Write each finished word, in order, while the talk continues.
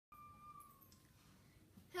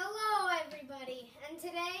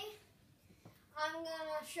today I'm going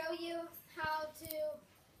to show you how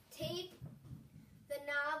to tape the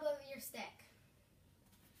knob of your stick.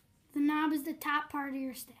 The knob is the top part of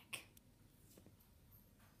your stick.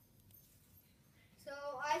 So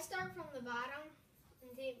I start from the bottom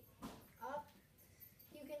and tape up.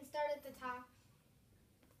 You can start at the top.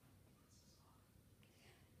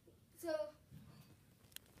 So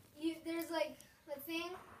there's like a thing,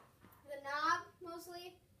 the knob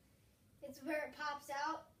mostly, it's where it pops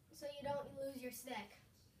out so you don't lose your stick.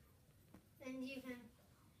 And you do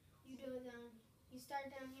it down, you start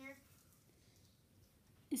down here.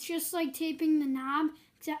 It's just like taping the knob,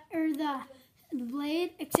 or the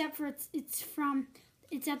blade, except for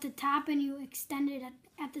it's at the top and you extend it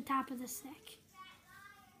at the top of the stick.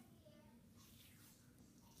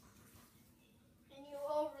 And you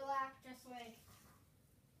overlap just like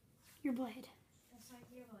your blade. Just like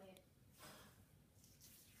your blade.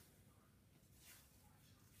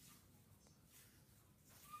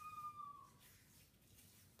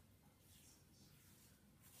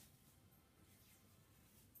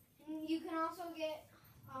 And you can also get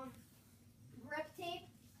grip tape.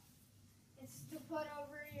 It's to put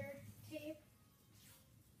over your tape.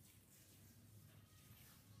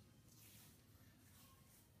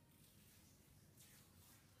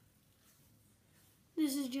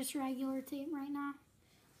 This is just regular tape right now.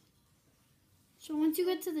 So once you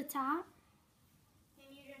get to the top,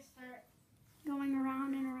 and you just start going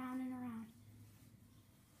around and around and around.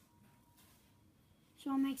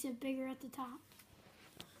 So it makes it bigger at the top.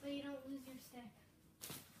 So you don't lose your stick.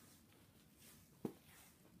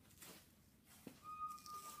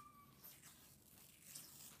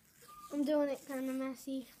 I'm doing it kind of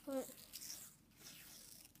messy, but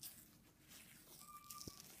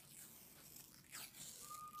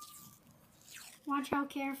watch how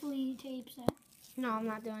carefully he tapes it. no, I'm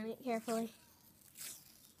not doing it carefully.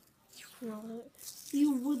 No.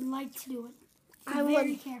 You would like to do it I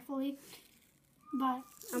very would carefully, but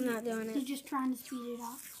I'm not doing it. He's just trying to speed it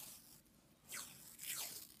up.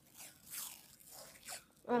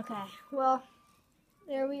 Okay, well,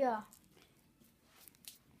 there we go.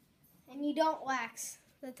 And you don't wax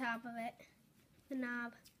the top of it, the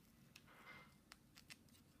knob.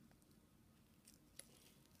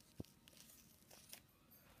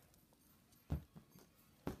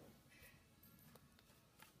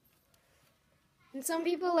 And some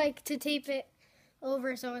people like to tape it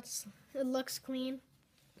over so it looks clean.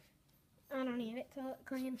 I don't need it to look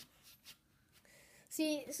clean.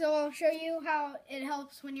 See, so I'll show you how it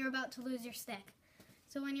helps when you're about to lose your stick.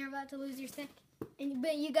 So when you're about to lose your stick,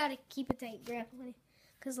 but you gotta keep a tight grip,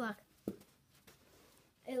 cause look,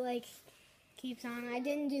 it like keeps on. I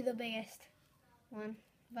didn't do the biggest one,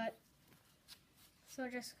 but so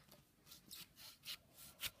just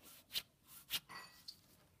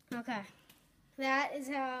okay. That is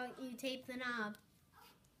how you tape the knob.